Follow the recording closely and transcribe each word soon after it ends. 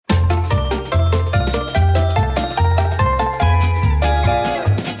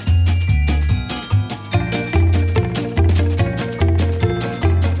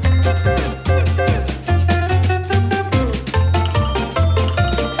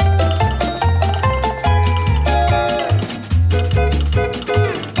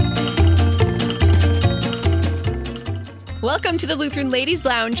Welcome to the Lutheran Ladies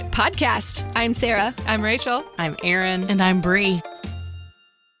Lounge podcast. I'm Sarah. I'm Rachel. I'm Erin. And I'm Bree.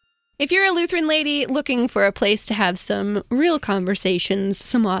 If you're a Lutheran lady looking for a place to have some real conversations,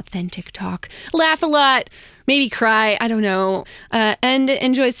 some authentic talk, laugh a lot, maybe cry, I don't know, and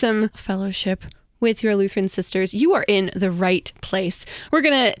enjoy some fellowship with your Lutheran sisters, you are in the right place. We're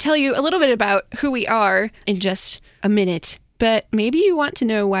going to tell you a little bit about who we are in just a minute, but maybe you want to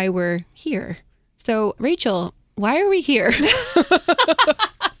know why we're here. So, Rachel, why are we here?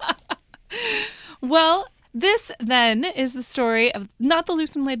 Well, this then is the story of not the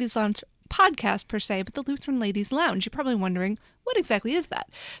Lutheran Ladies Lounge podcast per se, but the Lutheran Ladies Lounge. You're probably wondering, what exactly is that?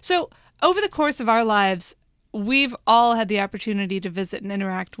 So over the course of our lives, we've all had the opportunity to visit and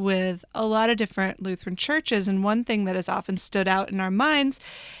interact with a lot of different Lutheran churches. And one thing that has often stood out in our minds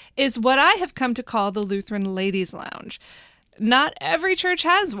is what I have come to call the Lutheran Ladies Lounge. Not every church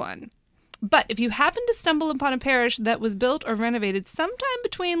has one. But if you happen to stumble upon a parish that was built or renovated sometime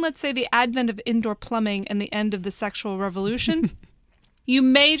between, let's say, the advent of indoor plumbing and the end of the sexual revolution, you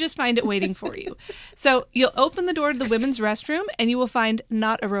may just find it waiting for you. So you'll open the door to the women's restroom and you will find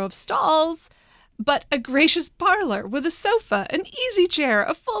not a row of stalls, but a gracious parlor with a sofa, an easy chair,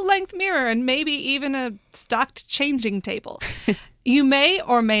 a full-length mirror, and maybe even a stocked changing table. You may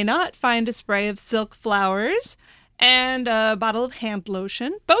or may not find a spray of silk flowers and a bottle of hand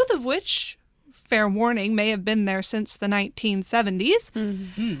lotion, both of which, fair warning, may have been there since the 1970s.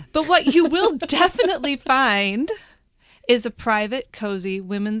 Mm-hmm. But what you will definitely find is a private, cozy,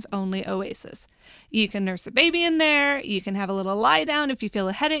 women's-only oasis. You can nurse a baby in there, you can have a little lie down if you feel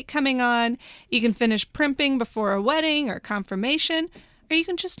a headache coming on, you can finish primping before a wedding or confirmation, or you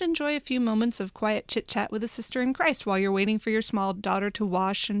can just enjoy a few moments of quiet chit-chat with a sister in Christ while you're waiting for your small daughter to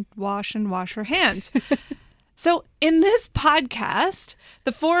wash her hands. So in this podcast,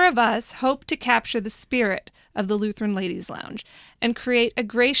 the four of us hope to capture the spirit of the Lutheran Ladies Lounge and create a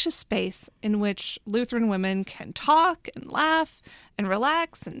gracious space in which Lutheran women can talk and laugh and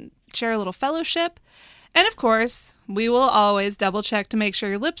relax and share a little fellowship. And of course, we will always double check to make sure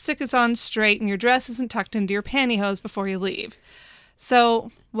your lipstick is on straight and your dress isn't tucked into your pantyhose before you leave.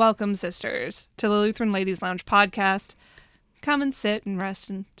 So welcome, sisters, to the Lutheran Ladies Lounge podcast. Come and sit and rest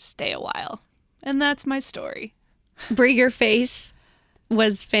and stay a while. And that's my story. Brie, your face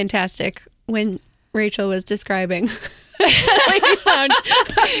was fantastic when Rachel was describing Ladies Lounge.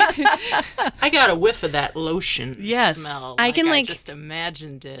 I got a whiff of that lotion Yes. smell. I just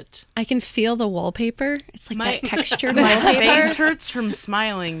imagined it. I can feel the wallpaper. It's like that textured My wallpaper. face hurts from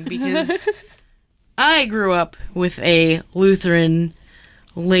smiling because I grew up with a Lutheran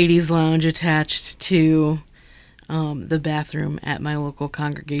ladies' lounge attached to the bathroom at my local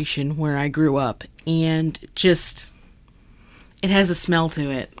congregation where I grew up, and just it has a smell to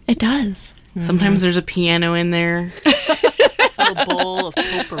it. It does. Sometimes there's a piano in there. A little bowl of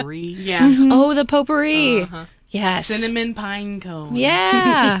potpourri. Yeah. Mm-hmm. Oh, the potpourri. Uh-huh. Yes. Cinnamon pine cone.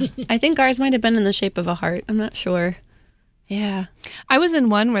 Yeah. I think ours might have been in the shape of a heart. I'm not sure. Yeah. I was in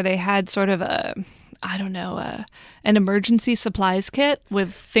one where they had sort of an emergency supplies kit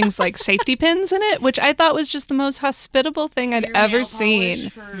with things like safety pins in it, which I thought was just the most hospitable thing I'd ever seen.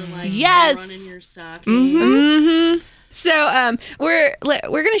 For, Yes. running your stocking. Mm-hmm. So we're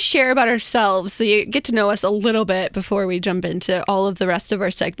going to share about ourselves so you get to know us a little bit before we jump into all of the rest of our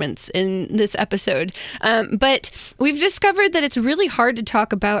segments in this episode. But we've discovered that it's really hard to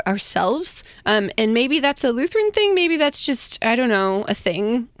talk about ourselves. And maybe that's a Lutheran thing. Maybe that's just, I don't know, a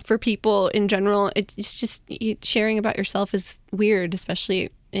thing for people in general. It's just sharing about yourself is weird, especially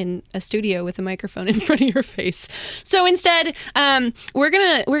in a studio with a microphone in front of your face. So instead, we're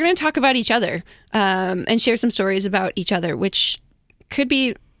gonna talk about each other and share some stories about each other, which could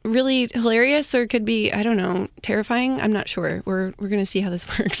be really hilarious or could be, I don't know, terrifying. I'm not sure. We're gonna see how this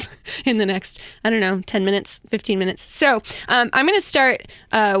works in the next, 10 minutes, 15 minutes. So I'm gonna start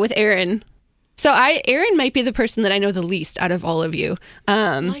with Erin. So Erin might be the person that I know the least out of all of you.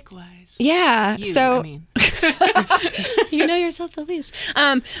 Likewise. Yeah. You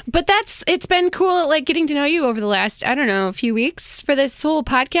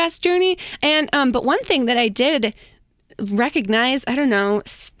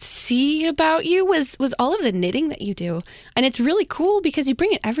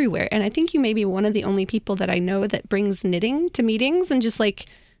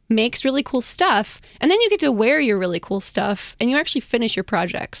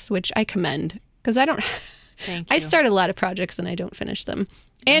Thank you. I start a lot of projects and I don't finish them.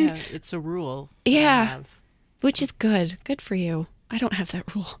 And yeah, it's a rule. Yeah, which is good. Good for you. I don't have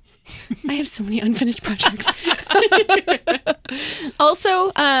that rule. I have so many unfinished projects.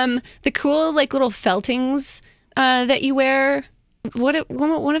 Also, the cool like little feltings that you wear.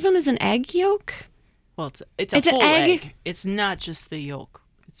 One of them is an egg yolk. Well, it's It's a an whole egg. egg. It's not just the yolk.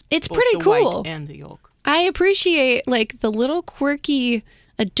 It's both pretty the cool. white and the yolk. I appreciate like the little quirky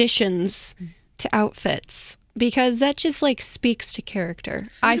additions to outfits because that just like speaks to character.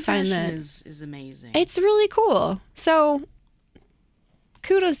 I find that is amazing. it's really cool. So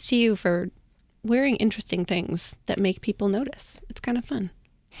kudos to you for wearing interesting things that make people notice. It's kind of fun.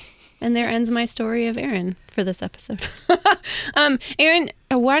 And there ends my story of Erin for this episode. Erin,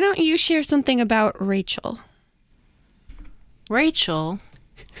 why don't you share something about Rachel? Rachel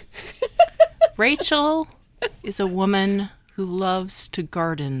is a woman who loves to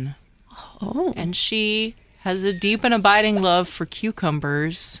garden. Oh. And she has a deep and abiding love for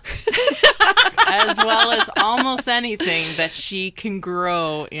cucumbers, as well as almost anything that she can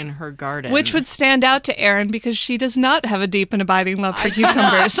grow in her garden. Which would stand out to Erin because she does not have a deep and abiding love for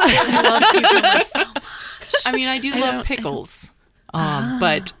cucumbers. I love cucumbers so much. I mean, I do love pickles,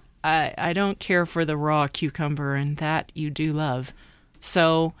 but I don't care for the raw cucumber, and that you do love.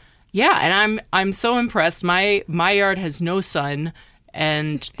 So, yeah, and I'm so impressed. My yard has no sun,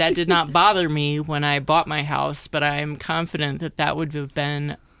 and that did not bother me when I bought my house, but I'm confident that would have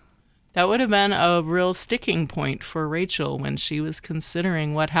been a real sticking point for Rachel when she was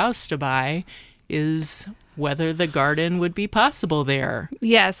considering what house to buy, is whether the garden would be possible there.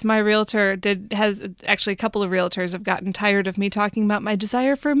 Yes, my realtor has actually a couple of realtors have gotten tired of me talking about my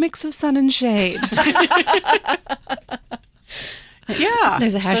desire for a mix of sun and shade. Yeah,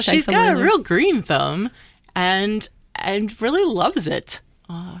 There's a hashtag so she's somewhere got in a there. real green thumb, and really loves it,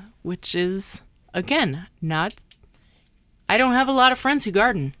 which is again not. I don't have a lot of friends who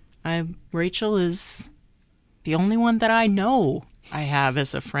garden. Rachel is the only one that I know I have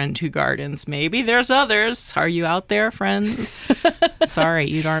as a friend who gardens. Maybe there's others. Are you out there, friends? Sorry,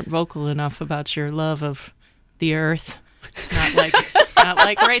 you aren't vocal enough about your love of the earth. Not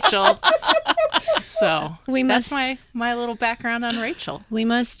like Rachel. So that's my little background on Rachel. We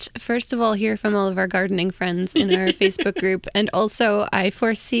must, first of all, hear from all of our gardening friends in our Facebook group. And also, I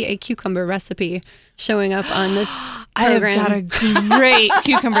foresee a cucumber recipe showing up on this I have program. got a great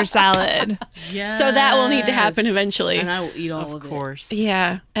cucumber salad. Yes. So that will need to happen eventually. And I will eat all of, Of course.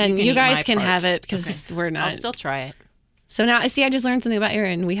 Yeah. And can you eat guys my can part. have it because we're not. I'll still try it. So now, see, I just learned something about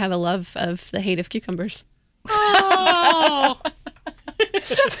Erin. We have a love of the hate of cucumbers. Oh,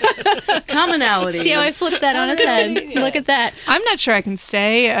 commonality. See how I flipped that on its head? Look at that. I'm not sure I can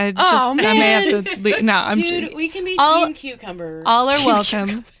stay. I Oh, may have to leave. No, I'm Dude, we can be All- team cucumber. all are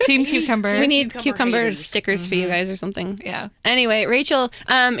welcome. Team cucumber. We need Cucumber cucumber haters. stickers for you guys or something. Yeah. Anyway, Rachel,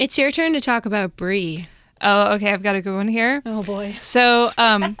 it's your turn to talk about Brie. Oh, okay. I've got a good one here. Oh boy. So,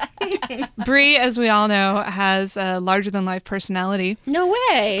 Brie, as we all know, has a larger-than-life personality. No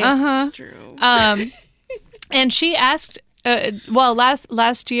way. Uh-huh. That's true. And she asked,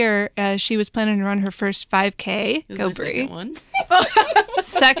 last year, she was planning to run her first 5K. It was Go, my Brie. second one.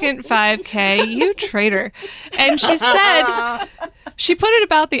 Second 5K. You traitor. And she said, she put it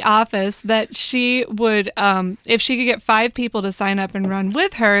about the office that she would, if she could get 5 people to sign up and run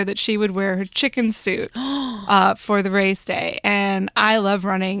with her, that she would wear her chicken suit for the race day. And I love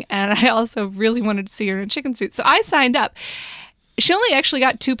running, and I also really wanted to see her in a chicken suit. So I signed up. She only actually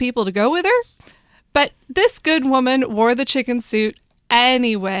got 2 people to go with her. But this good woman wore the chicken suit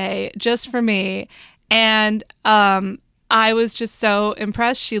anyway, just for me. And I was just so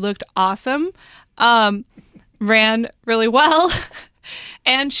impressed. She looked awesome, ran really well.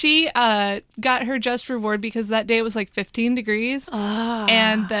 And she got her just reward because that day it was like 15 degrees.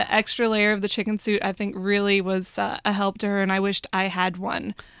 And the extra layer of the chicken suit, I think, really was a help to her. And I wished I had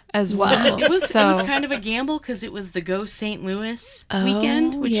one as well. It was kind of a gamble because it was the Go St. Louis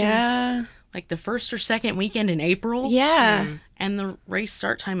weekend, which is like the first or second weekend in April. Yeah. And the race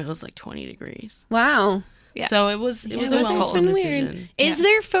start time, it was like 20 degrees. Wow. Yeah. So it was a It must have well been decision. weird. Is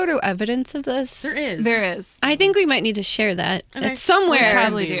there photo evidence of this? There is. There is. I think we might need to share that. Okay. It's somewhere.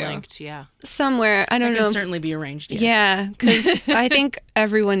 Probably Be do. linked, yeah. Somewhere. I don't It can know. certainly be arranged, yes. Yeah, because I think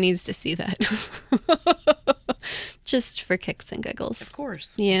everyone needs to see that. Just for kicks and giggles. Of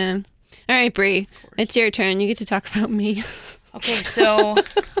course. Yeah. All right, Brie. It's your turn. You get to talk about me. Okay, so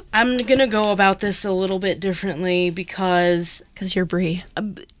I'm going to go about this a little bit differently because Because you're Brie.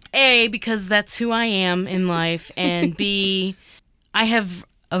 A, because that's who I am in life, and B, I have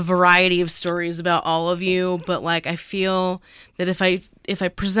a variety of stories about all of you, but like I feel that if I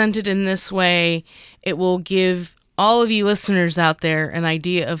present it in this way, it will give all of you listeners out there an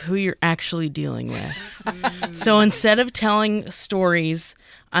idea of who you're actually dealing with. So instead of telling stories,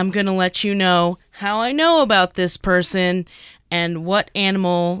 I'm going to let you know how I know about this person and what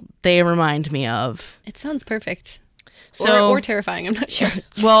animal they remind me of. It sounds perfect. So, or terrifying, I'm not sure.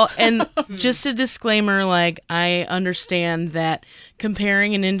 well, and just a disclaimer, like, I understand that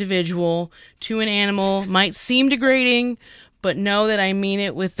comparing an individual to an animal might seem degrading, but know that I mean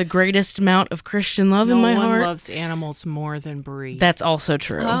it with the greatest amount of Christian love in my No one heart. loves animals more than Brie. That's also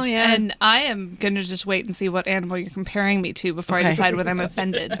true. Oh, yeah. And I am going to just wait and see what animal you're comparing me to before I Okay. decide whether I'm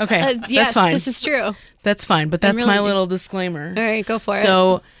offended. Okay, Yes, that's fine. this is true. That's fine, but that's really my do- little disclaimer. All right, go for it.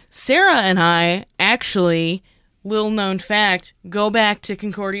 So, Sarah and I actually, little known fact, go back to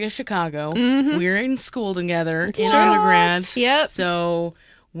Concordia, Chicago. We were in school together in What? undergrad. Yep. So,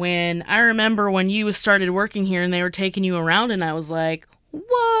 when I remember when you started working here and they were taking you around, and I was like, what?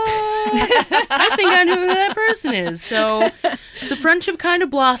 I think I know who that person is. So the friendship kind of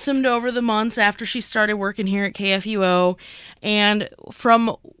blossomed over the months after she started working here at KFUO. And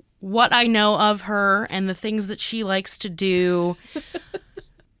from what I know of her and the things that she likes to do,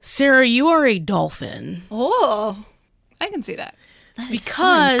 Sarah, you are a dolphin. Oh, I can see that.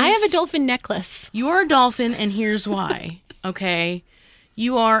 Because I have a dolphin necklace. you are a dolphin, and here's why. Okay?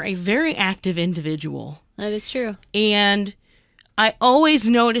 You are a very active individual. That is true. And I always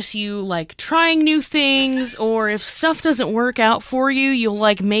notice you like trying new things, or if stuff doesn't work out for you, you'll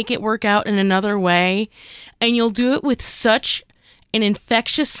like make it work out in another way, and you'll do it with such an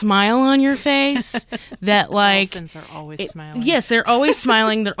infectious smile on your face that like Dolphins are always smiling. yes, they're always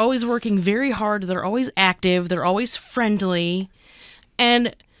smiling, they're always working very hard, they're always active, they're always friendly.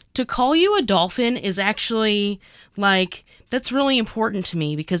 And to call you a dolphin is actually like that's really important to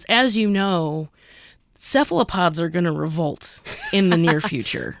me because as you know, cephalopods are going to revolt in the near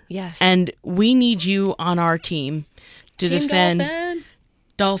future. Yes. And we need you on our team to Team defend dolphin.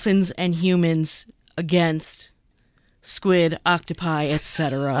 dolphins and humans against squid, octopi,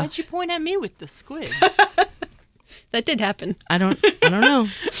 etc. Why'd you point at me with the squid? That did happen. I don't know.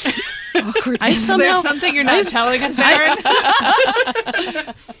 Awkward. I Is there somehow something you're not telling us, Aaron?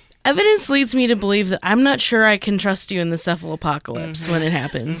 evidence leads me to believe that I'm not sure I can trust you in the cephalopocalypse when it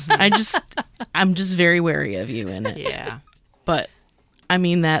happens. I'm just very wary of you in it. Yeah. But I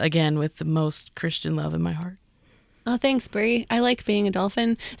mean that again with the most Christian love in my heart. Oh, thanks, Brie. I like being a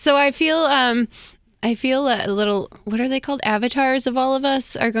dolphin. So I feel a little, what are they called? Avatars of all of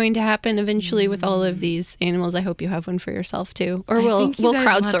us are going to happen eventually with all of these animals. I hope you have one for yourself too. Or we'll think you guys will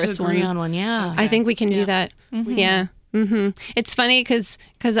have to crowdsource agree one. on one. Yeah. I think we can do that. Yeah. It's funny because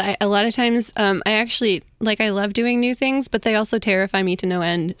a lot of times I actually I love doing new things, but they also terrify me to no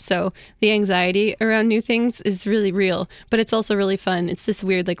end. So the anxiety around new things is really real, but it's also really fun. It's this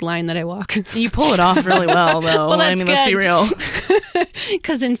weird line that I walk You pull it off really well, though. Well, I that's mean, let's be good. real.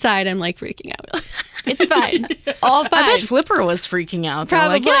 because inside I'm freaking out. It's fine, all fine. I bet Flipper was freaking out. They're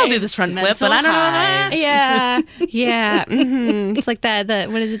like, yeah, I'll Probably. do this front flip, Mental but I don't know how to hives. Yeah. It's like that.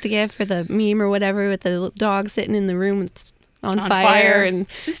 What is it? The gift for the meme or whatever with the dog sitting in the room with on fire, fire. and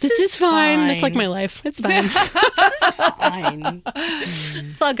This this is is fine. That's like fine. my life. It's fine. fine.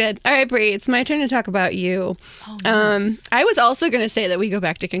 It's all good. All right, Brie, it's my turn to talk about you. nice. I was also going to say that we go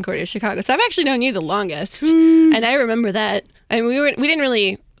back to Concordia, Chicago. So I've actually known you the longest, and I remember that. And we weren't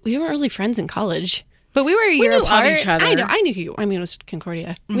really friends in college, but we were a year knew of apart. each other. I knew who you. I mean, it was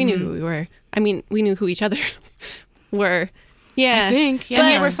Concordia. We knew who we were. I mean, we knew who each other were. Yeah, I think, But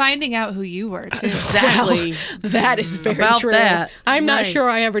yeah. we're finding out who you were, too. Exactly. that is very About true. that. I'm not Right. sure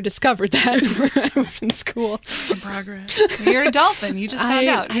I ever discovered that when I was in school. In progress. You're a dolphin. You just found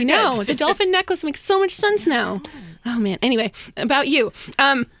out. I You're know. good. The dolphin necklace makes so much sense now. Oh man. Anyway, about you.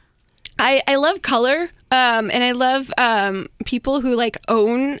 I love color. And I love people who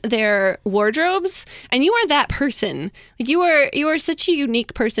own their wardrobes, and you are that person. You are such a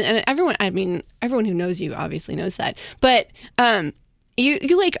unique person, and everyone who knows you obviously knows that. But you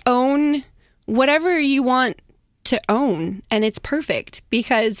own whatever you want to own, and it's perfect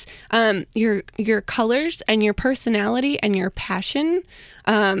because your colors and your personality and your passion,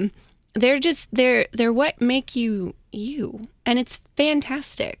 they're what make you you, and it's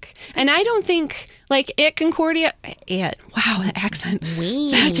fantastic. And I don't think at Concordia, wow, that accent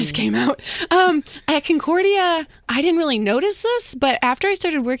that just came out. At Concordia, I didn't really notice this, but after I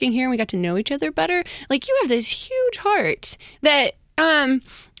started working here and we got to know each other better, you have this huge heart that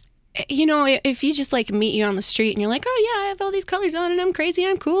if you just meet you on the street and you're like, oh yeah, I have all these colors on and I'm crazy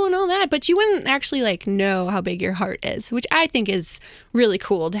and I'm cool and all that, but you wouldn't actually know how big your heart is, which I think is really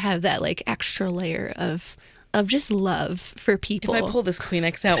cool to have that extra layer of of just love for people. If I pull this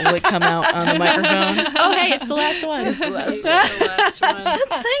Kleenex out, will it come out on the microphone? Oh, hey, it's the last one. It's the last one. The last one.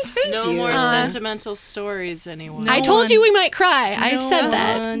 That's saying thank No you. more sentimental stories, anyone. I told you we might cry. I said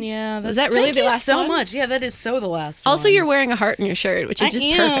that. Yeah, Was that really thank the you last so one? much. Yeah, that is so the last Also, one. you're wearing a heart in your shirt, which is I just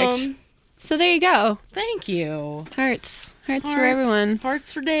am. perfect. So there you go. Thank you. Hearts for everyone.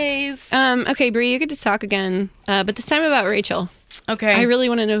 Hearts for days. Okay, Bree, you get to talk again, but this time about Rachel. Okay. I really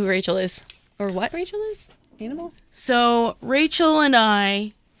want to know who Rachel is, or what Rachel is. Animal. So Rachel and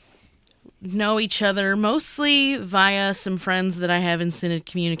I know each other mostly via some friends that I have in Synod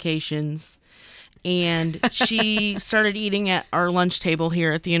Communications. And she started eating at our lunch table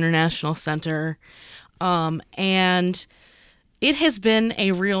here at the International Center. And it has been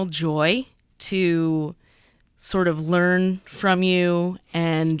a real joy to sort of learn from you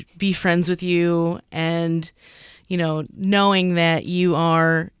and be friends with you. And, you know, knowing that you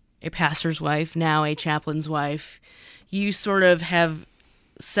are a pastor's wife, now a chaplain's wife, you sort of have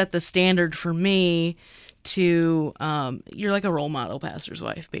set the standard for me to, you're like a role model pastor's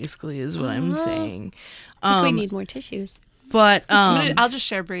wife, basically, is what I'm saying. I think we need more tissues. But, I'll just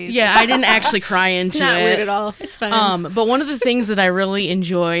share Breeze. yeah, I didn't actually cry into Not it. weird at all. It's fine. But one of the things that I really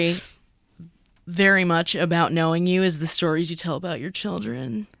enjoy very much about knowing you is the stories you tell about your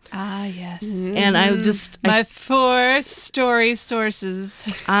children. Ah, yes. And I just, My 4 story sources.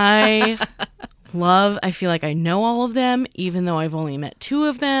 I feel like I know all of them, even though I've only met 2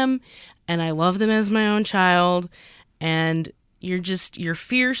 of them, and I love them as my own child. And you're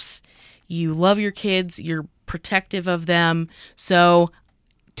fierce. You love your kids. You're protective of them. So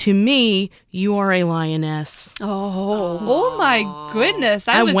to me, you are a lioness. Oh my goodness.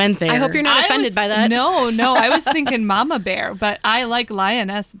 I went there. I hope you're not offended by that. No, I was thinking mama bear, but I like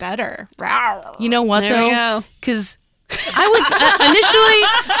lioness better. Rawr. You know what, There we though? go. Because I would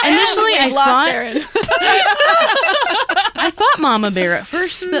initially I Lost thought Aaron. I thought mama bear at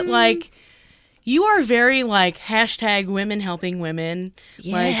first, but like you are very like hashtag women helping women.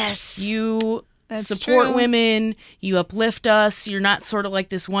 Yes. Like you That's support true. women, you uplift us. You're not sort of like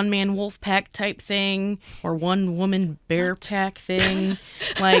this one man wolf pack type thing or one woman bear pack thing.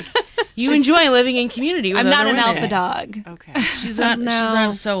 Like you enjoy living in community with I'm not other an women. alpha dog. Okay. She's not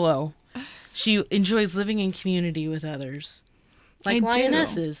a solo. She enjoys living in community with others. Like I do.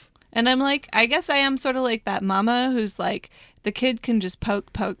 lionesses. And I'm like, I guess I am sort of like that mama who's like, the kid can just poke,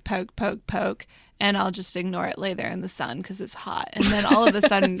 and I'll just ignore it, lay there in the sun because it's hot. And then all of a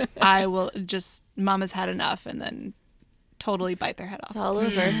sudden, I will just, mama's had enough, and then totally bite their head off. all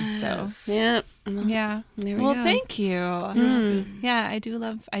over. So, Yeah. yeah. There we Well, go. thank you. Yeah, I do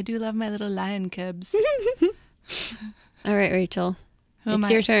love my little lion cubs. All right, Rachel. Who am It's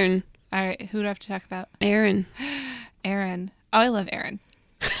I? your turn. All right, who do I have to talk about? Aaron. Aaron. Oh, I love Aaron.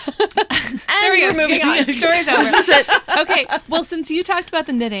 There we go. Moving on. Story's over. Okay. Well, since you talked about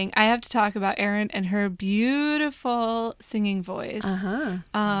the knitting, I have to talk about Erin and her beautiful singing voice.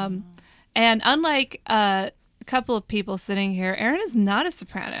 And unlike a couple of people sitting here, Erin is not a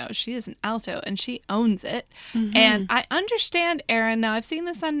soprano. She is an alto, and she owns it. And I understand, Erin. Now, I've seen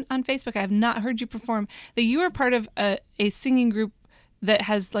this on Facebook. I have not heard you perform. That you are part of a singing group that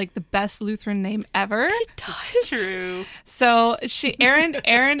has like the best Lutheran name ever. True. So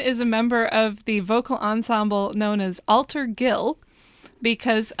Erin is a member of the vocal ensemble known as Alter Gill,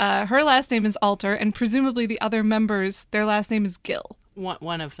 because her last name is Alter, and presumably the other members, their last name is Gill.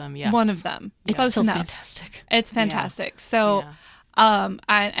 One of them, yes. One of them. It's Close still enough. fantastic. It's fantastic. So,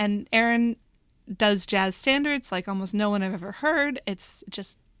 and Erin does jazz standards like almost no one I've ever heard. It's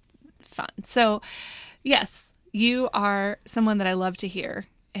just fun. So, yes. You are someone that I love to hear,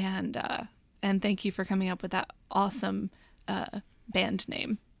 and thank you for coming up with that awesome band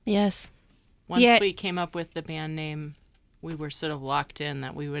name. Yes. Once Yeah. we came up with the band name, we were sort of locked in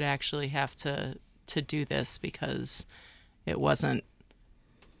that we would actually have to do this because it was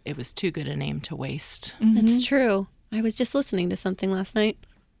too good a name to waste. That's true. I was just listening to something last night.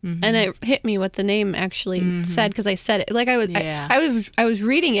 And it hit me what the name actually said because I said it like I was. Yeah. I was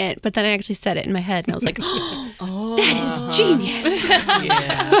reading it, but then I actually said it in my head, and I was like, "Oh, that is genius!"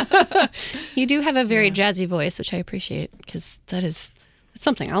 Yeah. You do have a very jazzy voice, which I appreciate because that's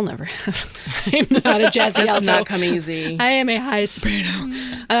something I'll never have. I'm not a jazzy That's alto. not come easy. I am a high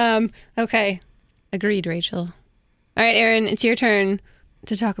soprano. Okay, agreed, Rachel. All right, Aaron, it's your turn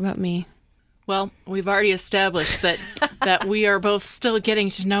to talk about me. Well, we've already established that we are both still getting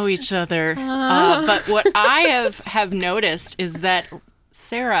to know each other. But what I have noticed is that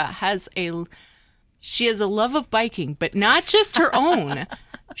Sarah has a love of biking, but not just her own.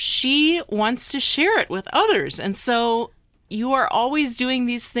 She wants to share it with others. And so you are always doing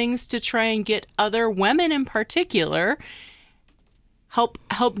these things to try and get other women in particular help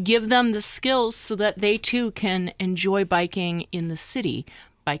give them the skills so that they too can enjoy biking in the city,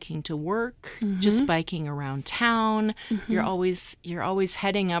 biking to work, just biking around town. You're always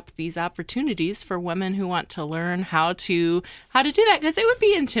heading up these opportunities for women who want to learn how to do that, because it would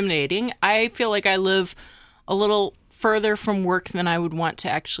be intimidating. I feel like I live a little further from work than I would want to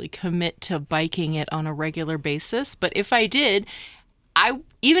actually commit to biking it on a regular basis. But if I did,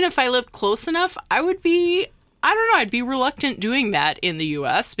 even if I lived close enough, I'd be reluctant doing that in the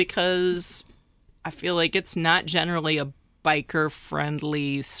US, because I feel like it's not generally a biker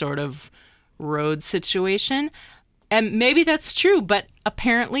friendly sort of road situation. And maybe that's true, but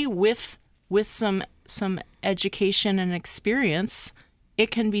apparently with some education and experience,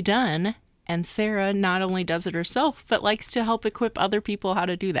 it can be done. And Sarah not only does it herself, but likes to help equip other people how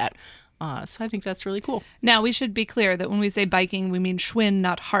to do that. So I think that's really cool. Now, we should be clear that when we say biking, we mean Schwinn,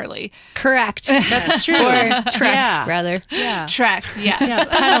 not Harley. Correct. That's true. Or trek, rather. Yeah. Trek, yeah. Yeah,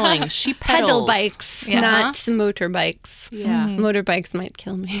 pedaling. She pedals. Pedal bikes, Yeah. not motorbikes. Yeah. Motorbikes might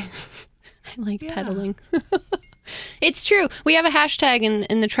kill me. I like pedaling. It's true. We have a hashtag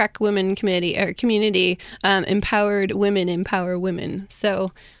in the Trek Women community, empowered women empower women.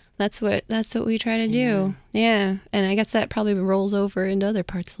 So that's what we try to do. Yeah. And I guess that probably rolls over into other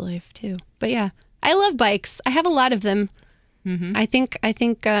parts of life too. But yeah, I love bikes. I have a lot of them. I think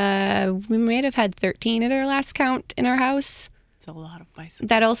we might have had 13 at our last count in our house. It's a lot of bicycles.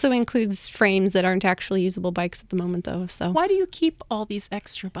 That also includes frames that aren't actually usable bikes at the moment, though. So Why do you keep all these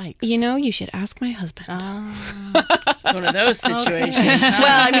extra bikes? you should ask my husband. It's one of those situations. huh?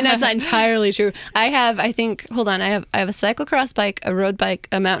 Well, I mean, that's not entirely true. I have a cyclocross bike, a road bike,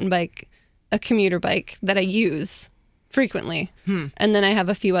 a mountain bike, a commuter bike that I use frequently. And then I have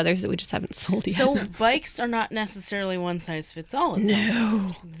a few others that we just haven't sold yet. So bikes are not necessarily one size fits all. It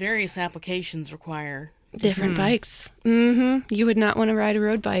sounds like. Various applications require different bikes. You would not want to ride a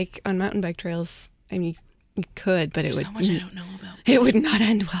road bike on mountain bike trails. I mean, you could, but so much I don't know about. it would not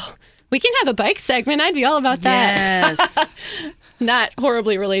end well. We can have a bike segment. I'd be all about that. Yes. Not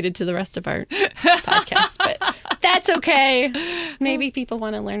horribly related to the rest of our podcast, but that's okay. Maybe people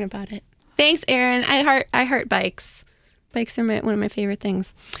want to learn about it. Thanks, Erin. I heart bikes. Bikes are one of my favorite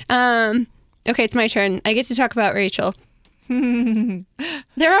things. Okay, it's my turn. I get to talk about Rachel. There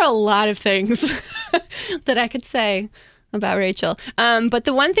are a lot of things that I could say about Rachel. But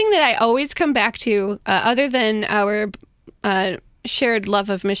the one thing that I always come back to, other than our shared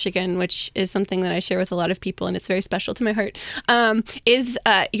love of Michigan, which is something that I share with a lot of people, and it's very special to my heart, is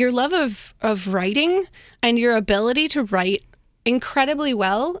your love of writing and your ability to write incredibly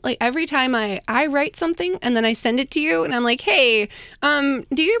well. Like every time I write something and then I send it to you and I'm like, hey,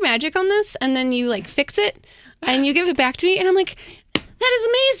 do your magic on this, and then you like fix it and you give it back to me and I'm like, that is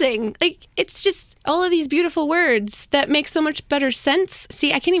amazing. Like it's just all of these beautiful words that make so much better sense.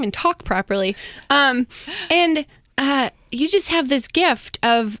 See, I can't even talk properly. And you just have this gift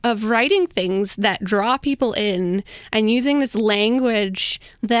of writing things that draw people in and using this language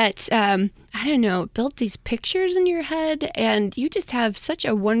that I don't know, built these pictures in your head, and you just have such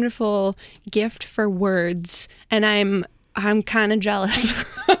a wonderful gift for words, and I'm kind of jealous.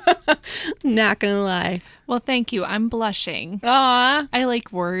 Not gonna lie. Well, thank you. I'm blushing. Aw. I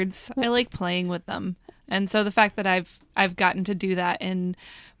like words. I like playing with them. And so the fact that I've gotten to do that in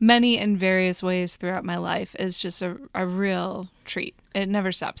many and various ways throughout my life is just a real treat. It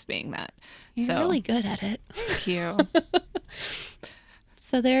never stops being that. You're really good at it. Thank you.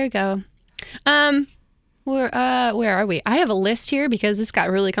 So there you go. Where are we? I have a list here because this got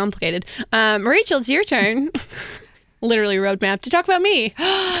really complicated. Rachel, it's your turn. Literally roadmap to talk about me.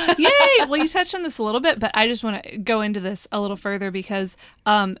 Yay! Well, you touched on this a little bit, but I just want to go into this a little further because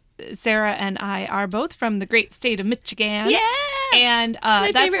Sarah and I are both from the great state of Michigan. Yeah! And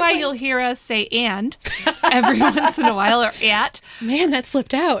my that's favorite why place. you'll hear us say "and" every once in a while, or "at." Man, that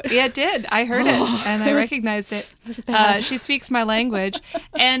slipped out. Yeah, it did. I heard it, and I recognized it. She speaks my language.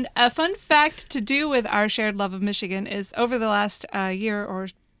 And a fun fact to do with our shared love of Michigan is over the last year or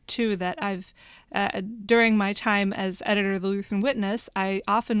two that I've during my time as editor of the Lutheran Witness, I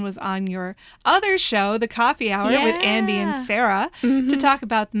often was on your other show, The Coffee Hour, with Andy and Sarah, to talk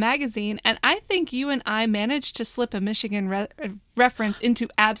about the magazine. And I think you and I managed to slip a Michigan reference into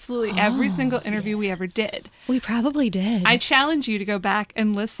absolutely every single interview we ever did. We probably did. I challenge you to go back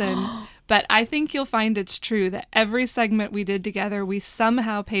and listen. But I think you'll find it's true that every segment we did together, we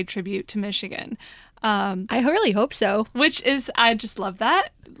somehow paid tribute to Michigan. I really hope so. which is, I just love that.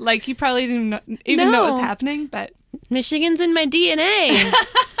 Like, you probably didn't even know it was No. happening, but Michigan's in my DNA.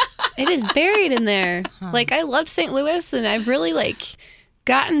 It is buried in there. Like, I love St. Louis, and I've really like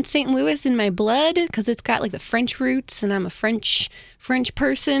gotten St. Louis in my blood because it's got like the French roots, and I'm a French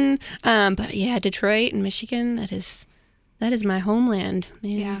person. But yeah, Detroit and Michigan, that is my homeland.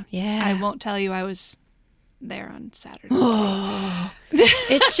 Man. Yeah. I won't tell you I was there on Saturday.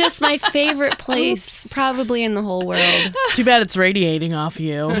 It's just my favorite place, probably in the whole world. Too bad it's radiating off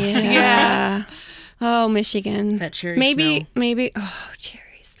you. Yeah. Oh, Michigan. That cherry maybe, smell. maybe. Oh,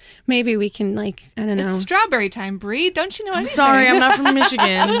 cherries. Maybe we can like, I don't know. It's strawberry time, Bree. Don't you know anything? Sorry, I'm not from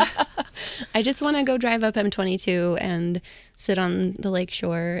Michigan. I just want to go drive up M22 and sit on the lake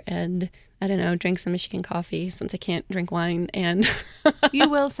shore and, I don't know, drink some Michigan coffee since I can't drink wine. And You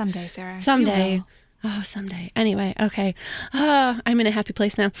will someday, Sarah. You someday. will. Oh, someday. Anyway, okay. I'm in a happy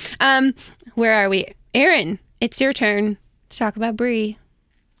place now. Where are we? Aaron, it's your turn to talk about Bree.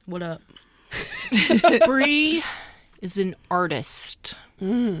 What up? Bree is an artist.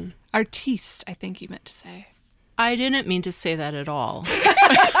 Artiste, I think you meant to say. I didn't mean to say that at all. This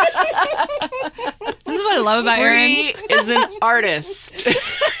is what I love about Erin. Bree is an artist.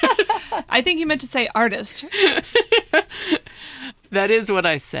 I think you meant to say artist. That is what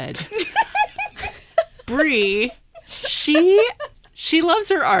I said. Bree, she loves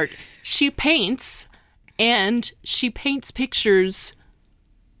her art. She paints, and she paints pictures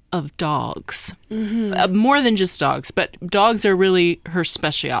of dogs. More than just dogs, but dogs are really her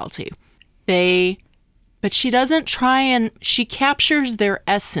specialty. But she doesn't try and she captures their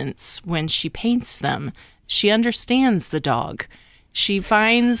essence when she paints them. She understands the dog. She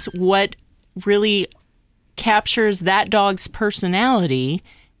finds what really captures that dog's personality,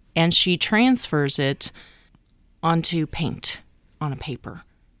 and she transfers it onto paint on a paper,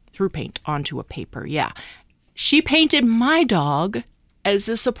 through paint onto a paper. Yeah. She painted my dog as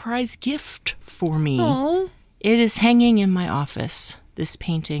a surprise gift for me. Oh, It is hanging in my office, this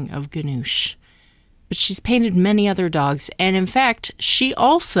painting of Ganoush. But she's painted many other dogs. And in fact, she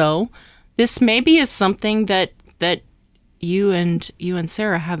also, this maybe is something that you and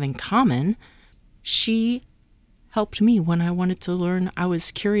Sarah have in common. She helped me when I wanted to learn. I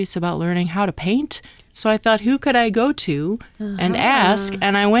was curious about learning how to paint. So I thought, who could I go to and ask?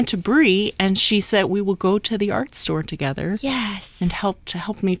 And I went to Bree, and she said, we will go to the art store together yes. and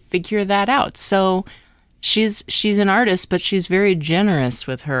help me figure that out. So she's an artist, but she's very generous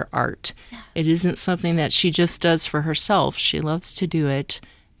with her art. It isn't something that she just does for herself. She loves to do it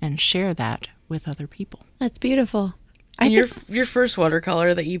and share that with other people. That's beautiful. And your first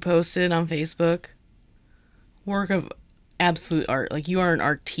watercolor that you posted on Facebook, work of absolute art. Like, you are an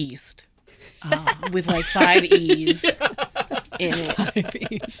artiste. With like 5 E's in it. 5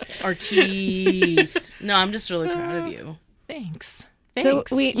 E's. Artiste. No, I'm just really proud of you. Thanks. So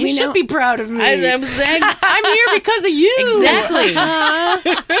Thanks. we you should know- be proud of me. I'm I'm here because of you.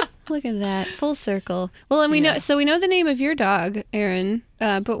 Exactly. Look at that. Full circle. Well, and we know the name of your dog, Aaron.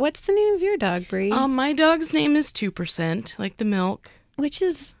 But what's the name of your dog, Bree? My dog's name is 2%, like the milk. Which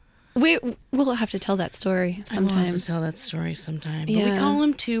is we'll have to tell that story I will have sometime. to tell that story sometime. But Yeah. we call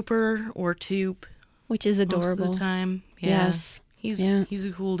him Tooper or Toop Which is most adorable. of the time. Yeah. Yes. He's Yeah. he's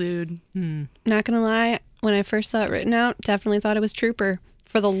a cool dude. Not gonna lie, when I first saw it written out, definitely thought it was Trooper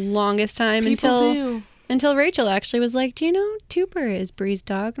for the longest time People until Rachel actually was like, "Do you know Tooper is Bree's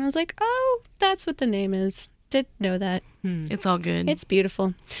dog?" And I was like, "Oh, that's what the name is." Did know that. It's all good. It's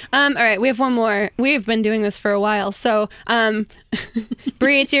beautiful. All right, we have one more. We've been doing this for a while, so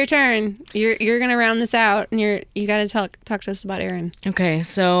Bree, it's your turn. You're gonna round this out, and you got to talk to us about Aaron. Okay,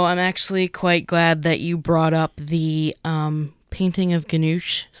 so I'm actually quite glad that you brought up the painting of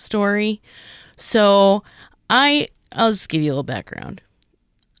Ganoush story. So I'll just give you a little background.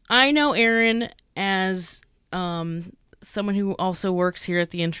 I know Aaron as someone who also works here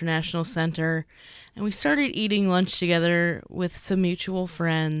at the International Center, and we started eating lunch together with some mutual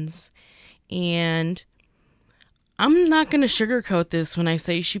friends. And I'm not going to sugarcoat this when I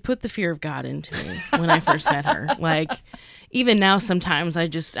say she put the fear of God into me when I first met her. Like, even now, sometimes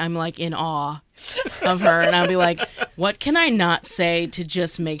I'm like in awe of her, and I'll be like, what can I not say to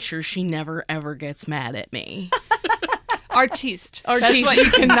just make sure she never, ever gets mad at me? Artiste. Artiste. That's what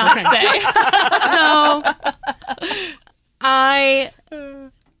you cannot say. So,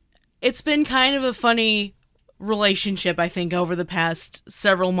 it's been kind of a funny relationship, I think, over the past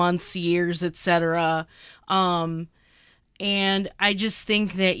several months, years, etc. And I just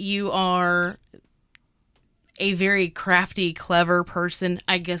think that you are a very crafty, clever person.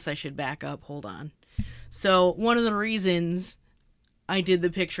 I guess I should back up. Hold on. So one of the reasons I did the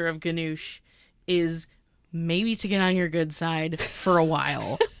picture of Ganoush is maybe to get on your good side for a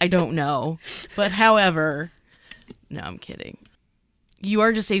while. I don't know. But however, no, I'm kidding. You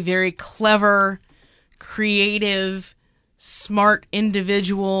are just a very clever, creative, smart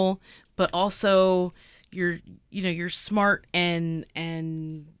individual, but also you're smart and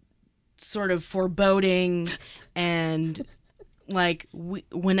sort of foreboding, and like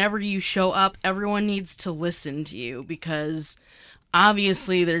whenever you show up, everyone needs to listen to you because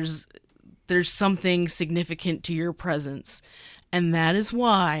obviously there's something significant to your presence, and that is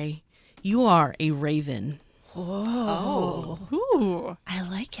why you are a raven. Oh. Ooh. I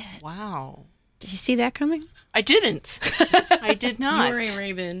like it. Wow. Did you see that coming? I didn't. I did not. You are a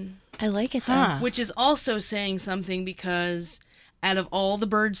raven. I like it though. Huh. Which is also saying something because out of all the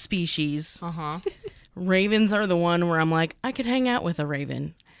bird species, ravens are the one where I'm like, I could hang out with a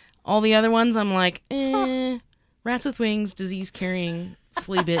raven. All the other ones, I'm like, rats with wings, disease carrying,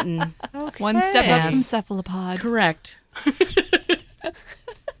 flea bitten. Okay. One step up from Yes. cephalopod. Correct.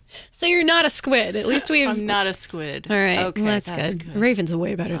 So you're not a squid. At least we've. I'm not a squid. All right. Okay, well, that's good. Raven's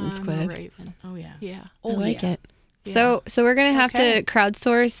way better than I'm a squid. raven. Oh yeah. Yeah. I like it. Yeah. So we're gonna have Okay. to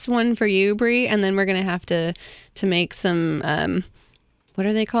crowdsource one for you, Bree, and then we're gonna have to make some what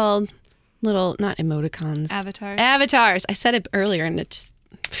are they called? Little not emoticons. Avatars. Avatars. I said it earlier, and it just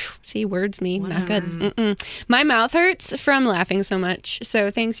see words me not good. Mm-mm. My mouth hurts from laughing so much. So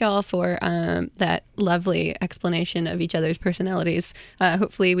thanks y'all for that lovely explanation of each other's personalities.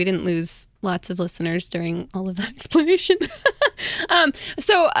 Hopefully we didn't lose lots of listeners during all of that explanation.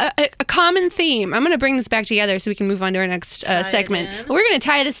 So a common theme. I'm going to bring this back together so we can move on to our next segment. We're going to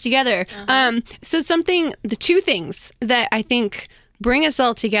tie this together. So the two things that I think bring us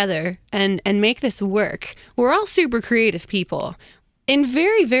all together and make this work. We're all super creative people in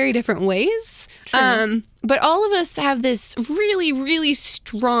very, very different ways. But all of us have this really, really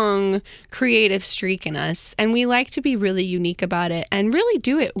strong creative streak in us, and we like to be really unique about it and really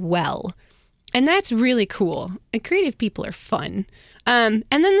do it well. And that's really cool. And creative people are fun. And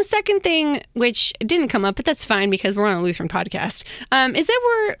then the second thing, which didn't come up, but that's fine because we're on a Lutheran podcast, is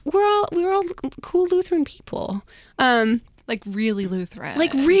that we're all cool Lutheran people. Like really Lutheran.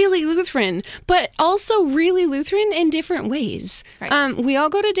 Like really Lutheran, but also really Lutheran in different ways. Right. We all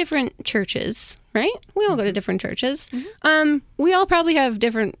go to different churches, right? We all go to different churches. We all probably have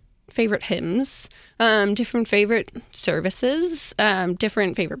different favorite hymns, different favorite services,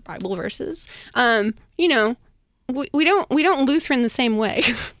 different favorite Bible verses. We don't Lutheran the same way,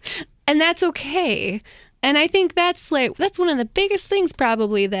 and that's okay. And I think that's one of the biggest things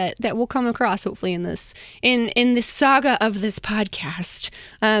probably that we'll come across hopefully in this saga of this podcast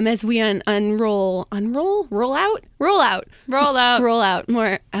as we roll out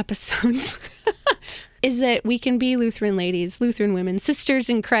more episodes. Is that we can be Lutheran ladies, Lutheran women, sisters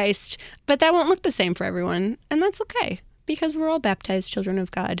in Christ, but that won't look the same for everyone, and that's okay because we're all baptized children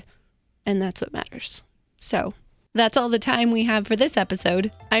of God, and that's what matters. So that's all the time we have for this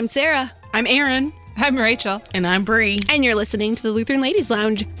episode. I'm Sarah. I'm Aaron. I'm Rachel. And I'm Bree. And you're listening to the Lutheran Ladies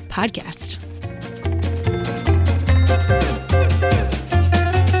Lounge podcast.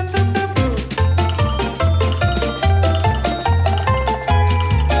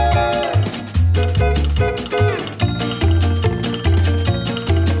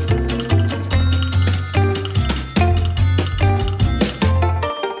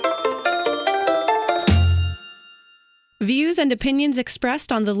 Views and opinions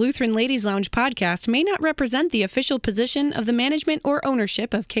expressed on the Lutheran Ladies Lounge podcast may not represent the official position of the management or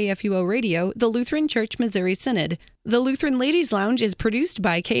ownership of KFUO Radio, the Lutheran Church Missouri Synod. The Lutheran Ladies Lounge is produced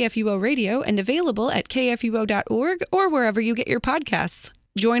by KFUO Radio and available at kfuo.org or wherever you get your podcasts.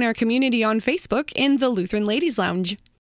 Join our community on Facebook in the Lutheran Ladies Lounge.